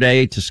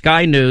yesterday to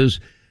Sky News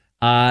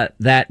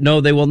that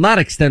no, they will not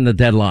extend the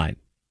deadline.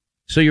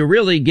 So you're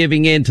really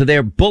giving in to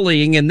their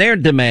bullying and their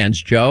demands,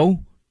 Joe.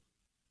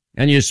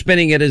 And you're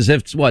spinning it as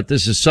if,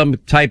 this is some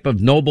type of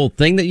noble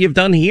thing that you've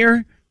done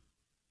here?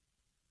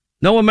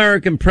 No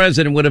American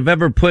president would have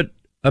ever put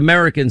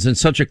Americans in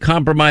such a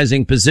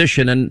compromising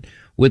position, and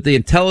with the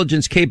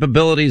intelligence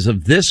capabilities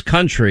of this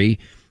country,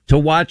 to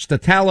watch the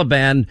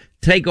Taliban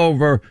take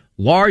over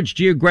large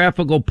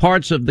geographical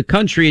parts of the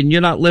country, and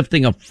you're not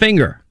lifting a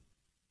finger.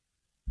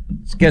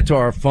 Let's get to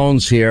our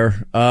phones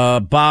here.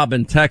 Bob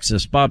in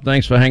Texas. Bob,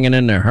 thanks for hanging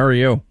in there. How are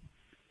you?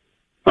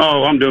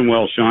 Oh, I'm doing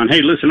well, Sean.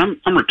 Hey, listen, I'm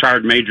a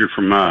retired major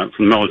from the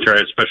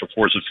military, Special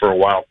Forces for a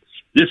while.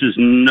 This is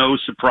no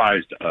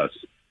surprise to us.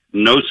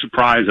 No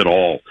surprise at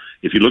all.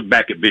 If you look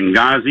back at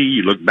Benghazi,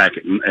 you look back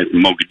at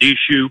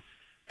Mogadishu,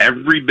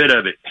 every bit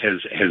of it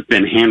has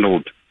been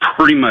handled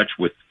pretty much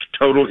with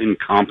total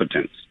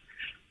incompetence.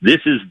 This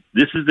is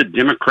the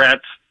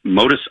Democrats'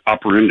 modus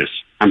operandus.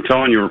 I'm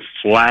telling you,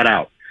 flat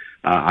out.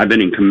 I've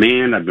been in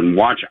command.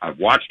 I've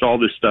watched all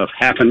this stuff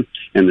happen,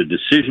 and the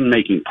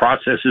decision-making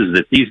processes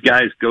that these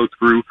guys go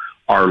through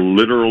are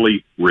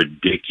literally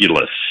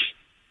ridiculous.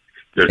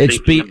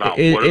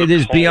 It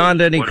is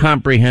beyond any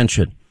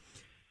comprehension.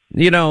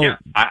 You know,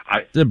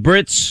 the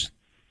Brits,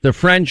 the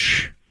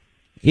French,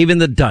 even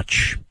the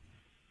Dutch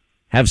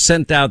have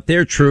sent out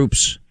their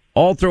troops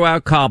all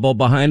throughout Kabul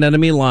behind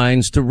enemy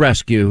lines to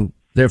rescue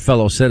their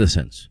fellow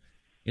citizens.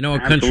 You know, a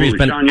country has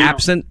been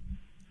absent.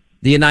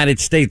 The United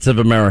States of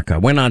America.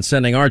 We're not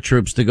sending our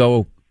troops to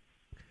go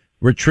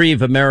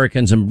retrieve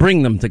Americans and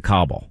bring them to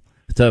Kabul,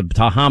 to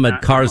Hamid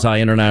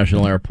Karzai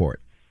International Airport.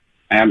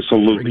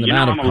 Absolutely. You know,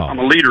 I'm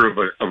a leader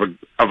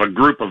of a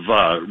group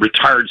of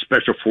retired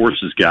Special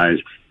Forces guys,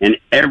 and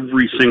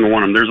every single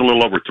one of them, there's a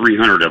little over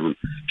 300 of them,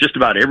 just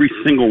about every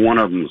single one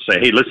of them will say,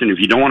 hey, listen, if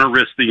you don't want to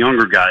risk the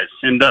younger guys,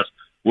 send us.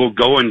 We'll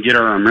go and get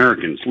our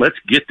Americans. Let's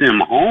get them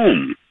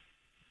home.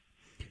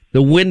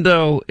 The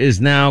window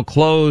is now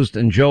closed,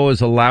 and Joe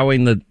is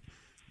allowing the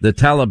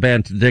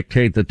Taliban to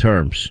dictate the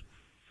terms.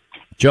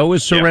 Joe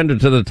has surrendered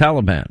to the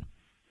Taliban.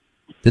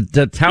 The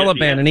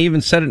Taliban, and he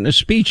even said it in a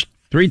speech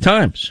 3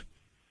 times.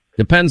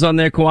 Depends on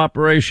their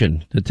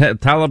cooperation. The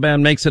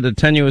Taliban makes it a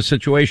tenuous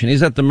situation.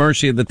 He's at the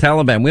mercy of the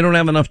Taliban. We don't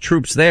have enough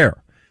troops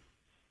there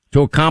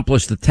to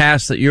accomplish the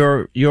task that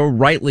you're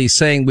rightly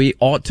saying we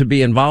ought to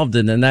be involved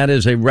in, and that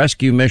is a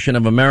rescue mission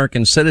of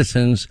American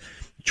citizens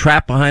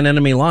trapped behind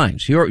enemy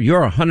lines. You're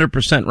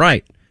 100%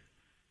 right.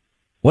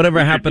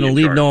 Whatever happened to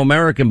leave no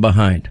American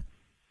behind?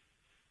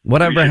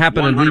 Whatever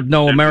happened to leave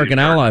no American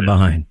ally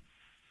behind?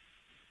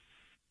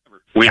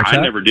 I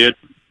never did.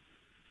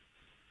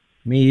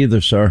 Me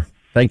either, sir.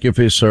 Thank you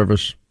for your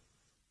service.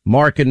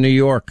 Mark in New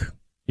York,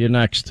 you're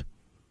next.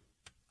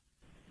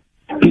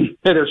 Hey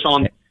there,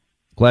 Sean.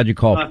 Glad you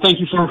called. Thank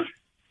you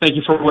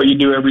for what you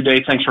do every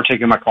day. Thanks for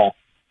taking my call.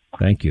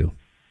 Thank you.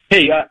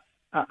 Hey,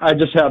 I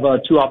just have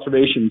 2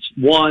 observations.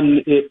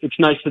 One, it's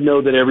nice to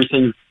know that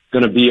everything's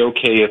going to be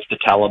okay if the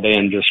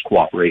Taliban just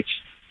cooperates.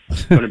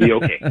 It's going to be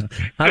okay.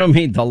 I don't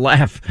mean to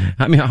laugh.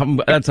 I mean,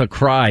 that's a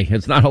cry.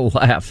 It's not a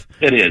laugh.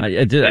 It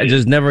is. I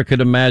just never could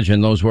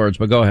imagine those words,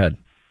 but go ahead.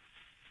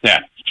 Yeah.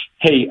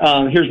 Hey,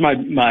 here's my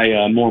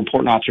more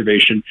important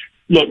observation.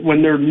 Look,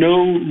 when there are no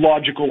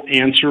logical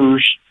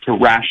answers to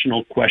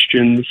rational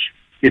questions,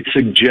 it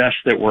suggests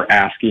that we're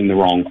asking the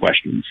wrong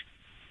questions.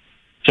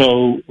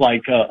 So,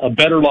 like a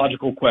better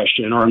logical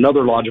question or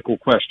another logical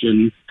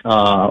question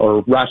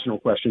or rational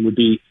question would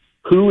be,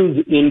 who is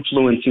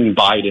influencing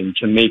Biden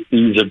to make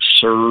these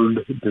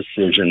absurd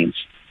decisions?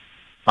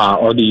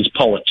 Are these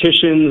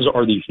politicians?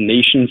 Are these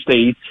nation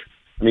states?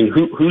 I mean,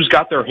 who's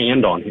got their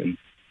hand on him?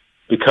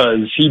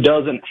 Because he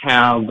doesn't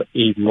have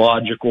a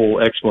logical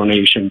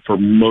explanation for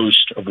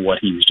most of what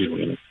he's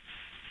doing.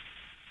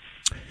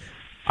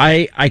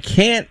 I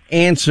can't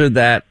answer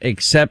that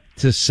except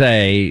to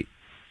say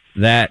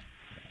that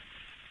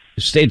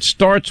it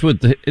starts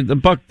with the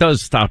buck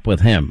does stop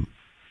with him.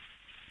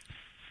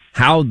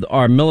 How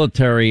our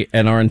military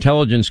and our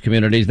intelligence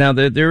communities, now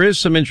there is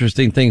some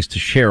interesting things to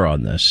share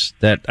on this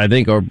that I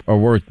think are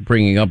worth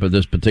bringing up at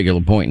this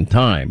particular point in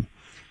time.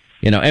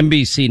 You know,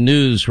 NBC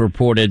News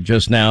reported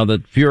just now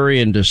that fury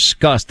and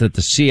disgust at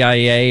the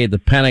CIA, the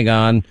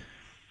Pentagon,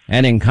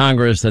 and in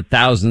Congress that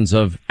thousands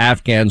of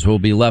Afghans will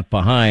be left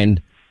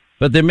behind,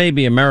 but there may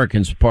be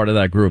Americans part of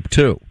that group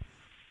too.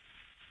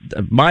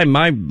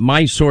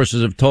 My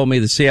sources have told me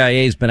the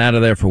CIA's been out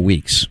of there for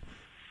weeks.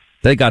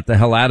 They got the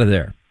hell out of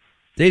there.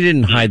 They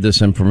didn't hide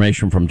this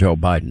information from Joe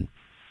Biden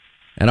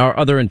and our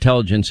other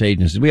intelligence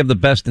agencies. We have the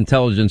best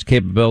intelligence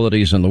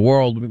capabilities in the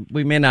world.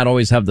 We may not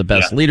always have the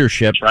best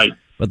leadership, right,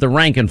 but the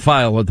rank and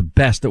file are the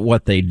best at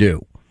what they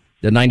do.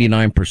 The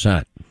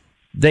 99%.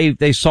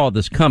 They saw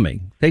this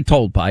coming. They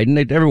told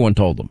Biden. Everyone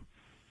told them.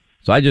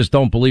 So I just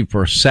don't believe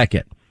for a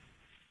second.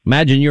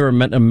 Imagine you're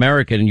an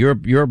American and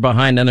you're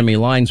behind enemy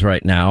lines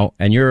right now,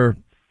 and you're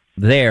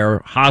there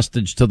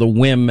hostage to the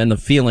whim and the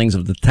feelings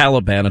of the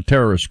Taliban, a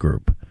terrorist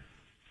group.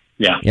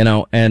 Yeah. You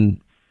know, and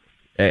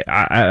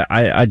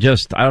I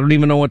don't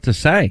even know what to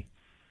say.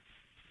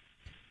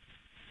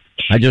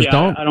 I just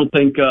don't. I don't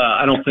think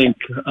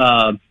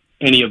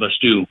any of us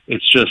do.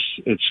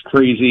 It's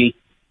crazy.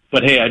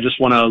 But hey, I just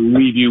want to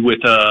leave you with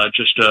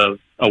just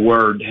a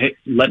word. Hey,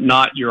 let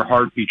not your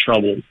heart be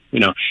troubled. You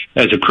know,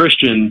 as a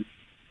Christian,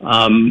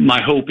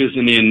 my hope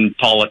isn't in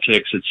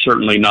politics. It's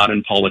certainly not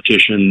in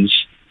politicians.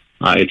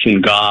 It's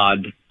in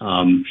God.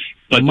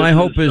 But my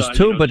hope is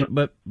too.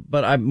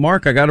 But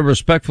Mark, I got to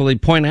respectfully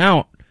point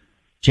out,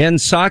 Jen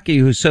Psaki,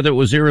 who said it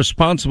was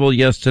irresponsible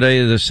yesterday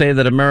to say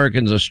that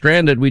Americans are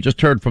stranded. We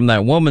just heard from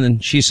that woman,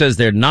 and she says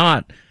they're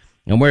not,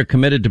 and we're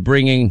committed to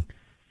bringing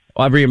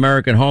every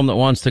American home that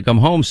wants to come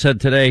home.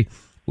 Said today,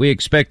 we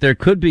expect there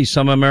could be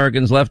some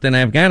Americans left in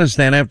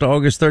Afghanistan after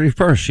August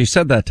 31st. She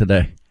said that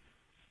today.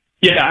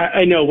 Yeah,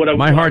 I know.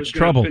 My heart's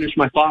troubled. Finish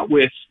my thought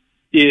with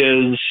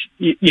is,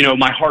 you know,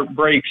 my heart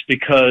breaks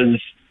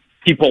because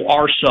people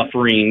are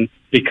suffering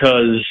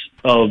because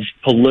of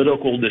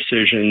political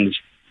decisions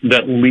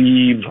that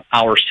leave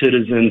our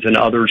citizens and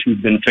others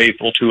who've been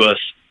faithful to us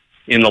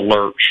in the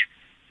lurch.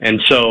 And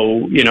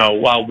so,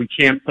 while we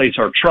can't place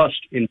our trust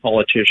in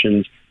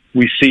politicians,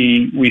 we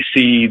see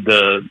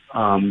the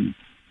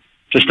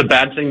just the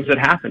bad things that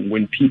happen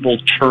when people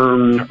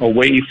turn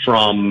away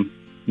from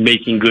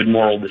making good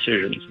moral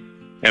decisions.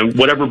 And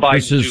whatever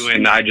Biden's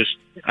doing,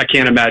 I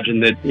can't imagine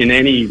that in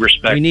any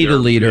respect we need a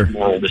leader.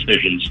 Moral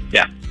decisions.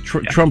 Yeah.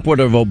 Trump would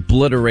have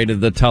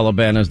obliterated the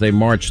Taliban as they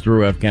marched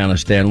through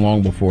Afghanistan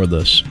long before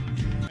this.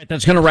 All right,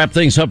 that's going to wrap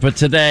things up for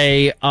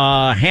today.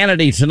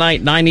 Hannity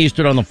tonight, 9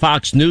 Eastern on the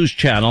Fox News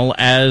Channel,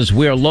 as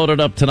we are loaded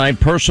up tonight.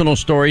 Personal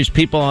stories,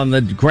 people on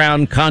the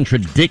ground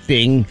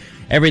contradicting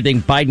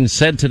everything Biden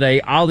said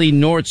today. Ollie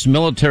North's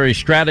military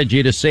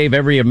strategy to save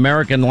every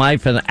American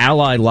life and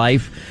ally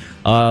life.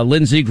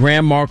 Lindsey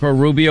Graham, Marco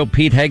Rubio,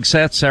 Pete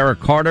Hegseth, Sarah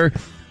Carter,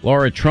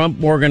 Laura Trump,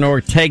 Morgan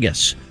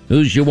Ortagus.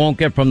 News you won't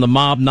get from the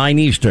mob, 9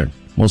 Eastern.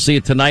 We'll see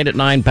you tonight at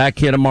 9. Back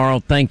here tomorrow.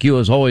 Thank you,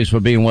 as always,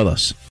 for being with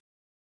us.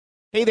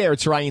 Hey there,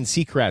 it's Ryan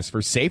Seacrest for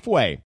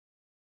Safeway.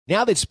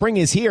 Now that spring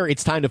is here,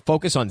 it's time to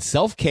focus on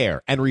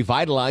self-care and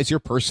revitalize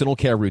your personal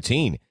care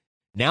routine.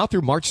 Now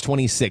through March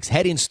 26,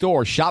 head in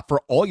store, shop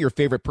for all your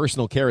favorite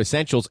personal care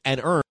essentials,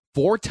 and earn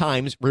 4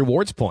 times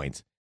rewards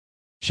points.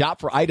 Shop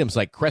for items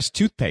like Crest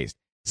toothpaste,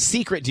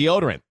 Secret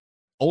deodorant,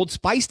 Old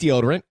Spice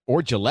deodorant,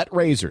 or Gillette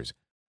razors.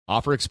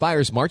 Offer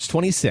expires March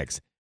 26.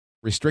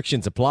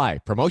 Restrictions apply.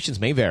 Promotions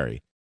may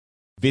vary.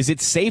 Visit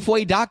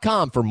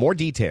Safeway.com for more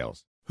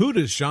details. Who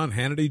does Sean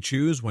Hannity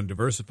choose when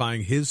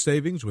diversifying his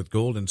savings with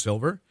gold and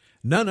silver?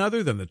 None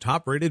other than the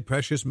top-rated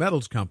precious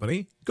metals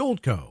company,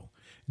 Goldco.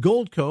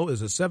 Goldco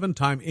is a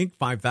 7-time Inc.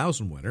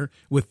 5000 winner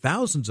with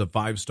thousands of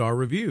 5-star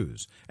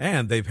reviews,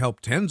 and they've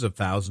helped tens of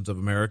thousands of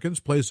Americans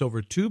place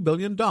over $2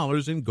 billion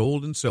in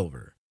gold and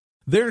silver.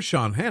 They're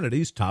Sean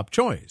Hannity's top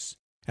choice.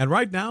 And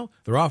right now,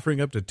 they're offering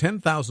up to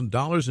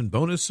 $10,000 in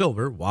bonus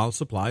silver while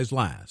supplies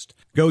last.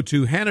 Go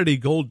to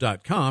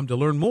HannityGold.com to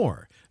learn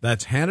more.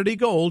 That's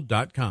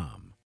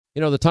HannityGold.com.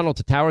 You know, the Tunnel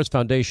to Towers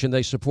Foundation,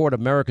 they support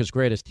America's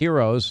greatest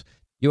heroes,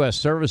 U.S.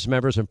 service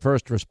members and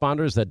first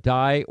responders that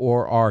die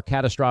or are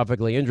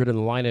catastrophically injured in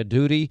the line of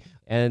duty,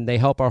 and they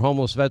help our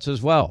homeless vets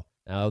as well.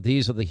 Now,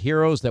 these are the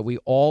heroes that we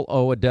all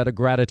owe a debt of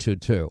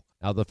gratitude to.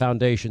 Now, the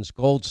Foundation's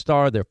Gold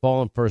Star, their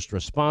fallen first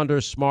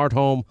responders, Smart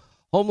Home,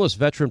 homeless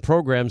veteran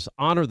programs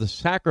honor the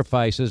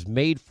sacrifices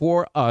made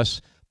for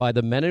us by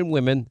the men and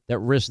women that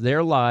risk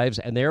their lives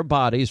and their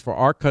bodies for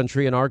our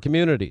country and our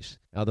communities.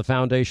 Now, the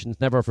Foundation's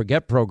Never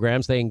Forget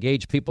programs, they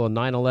engage people in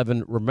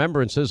 9/11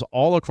 remembrances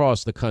all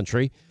across the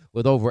country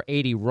with over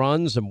 80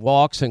 runs and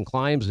walks and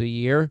climbs a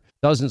year,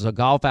 dozens of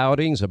golf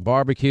outings and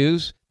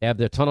barbecues. They have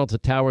their Tunnel to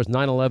Towers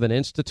 9/11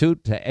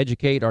 Institute to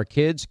educate our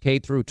kids, K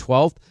through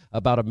 12th,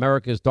 about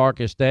America's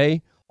darkest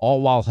day,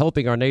 all while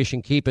helping our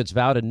nation keep its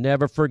vow to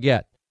never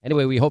forget.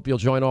 Anyway, we hope you'll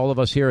join all of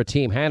us here at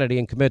Team Hannity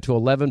and commit to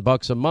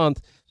 $11 a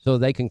month so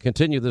they can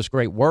continue this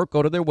great work.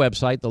 Go to their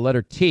website, the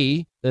letter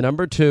T, the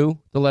number 2,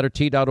 the letter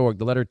T.org.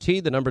 The letter T,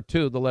 the number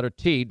 2, the letter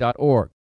T.org.